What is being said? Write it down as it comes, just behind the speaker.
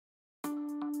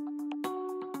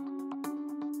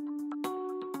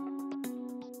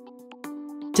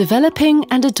Developing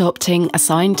and adopting a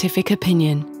scientific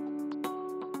opinion.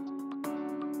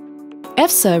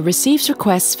 EFSA receives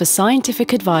requests for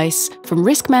scientific advice from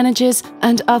risk managers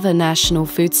and other national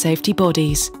food safety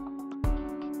bodies.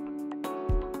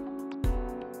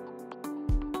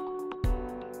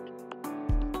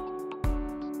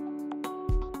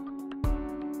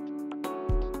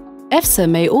 EFSA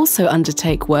may also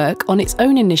undertake work on its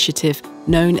own initiative,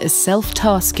 known as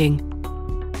self-tasking.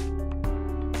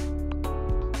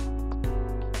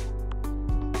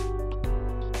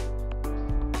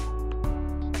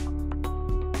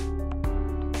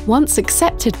 Once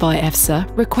accepted by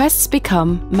EFSA, requests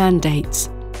become mandates.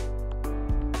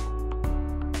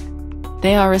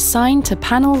 They are assigned to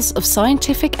panels of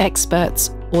scientific experts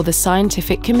or the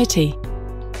scientific committee.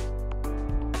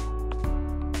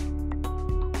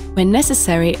 When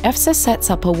necessary, EFSA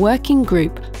sets up a working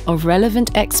group of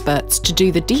relevant experts to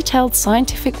do the detailed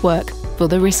scientific work for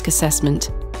the risk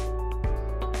assessment.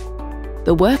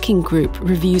 The working group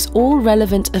reviews all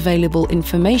relevant available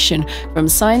information from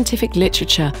scientific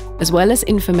literature, as well as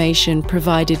information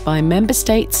provided by member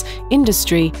states,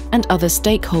 industry, and other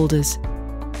stakeholders.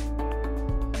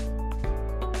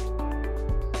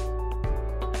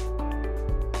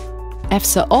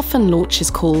 EFSA often launches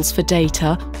calls for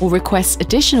data or requests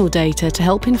additional data to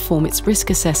help inform its risk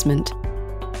assessment.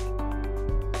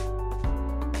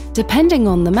 Depending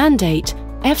on the mandate,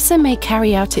 EFSA may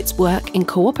carry out its work in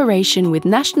cooperation with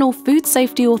national food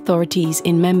safety authorities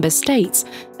in member states,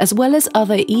 as well as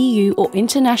other EU or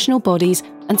international bodies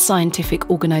and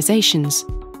scientific organisations.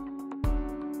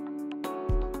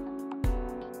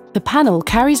 The panel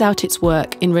carries out its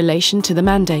work in relation to the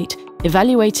mandate,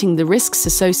 evaluating the risks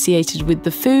associated with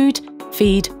the food,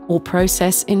 feed, or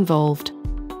process involved.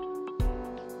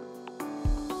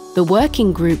 The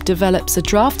working group develops a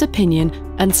draft opinion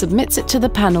and submits it to the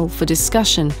panel for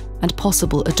discussion and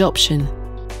possible adoption.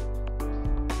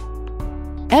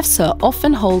 EFSA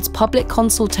often holds public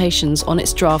consultations on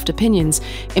its draft opinions,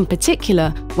 in particular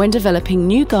when developing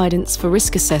new guidance for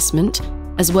risk assessment,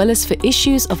 as well as for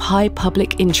issues of high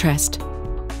public interest.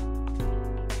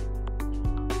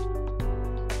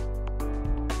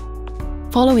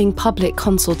 Following public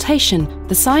consultation,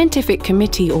 the scientific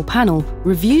committee or panel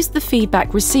reviews the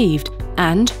feedback received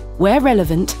and, where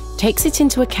relevant, takes it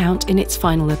into account in its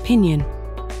final opinion.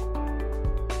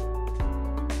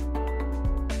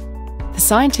 The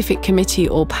scientific committee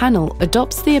or panel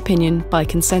adopts the opinion by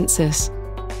consensus.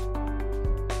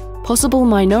 Possible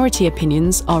minority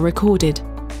opinions are recorded.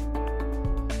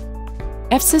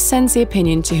 EFSA sends the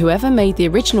opinion to whoever made the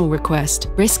original request,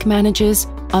 risk managers,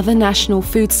 other national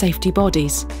food safety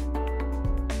bodies.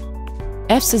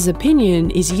 EFSA's opinion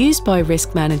is used by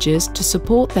risk managers to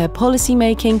support their policy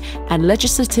making and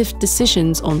legislative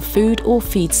decisions on food or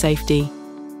feed safety.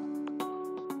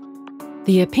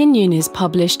 The opinion is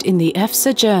published in the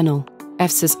EFSA Journal,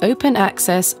 EFSA's open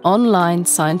access online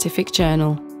scientific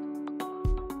journal.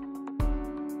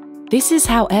 This is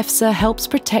how EFSA helps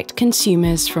protect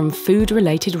consumers from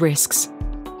food-related risks.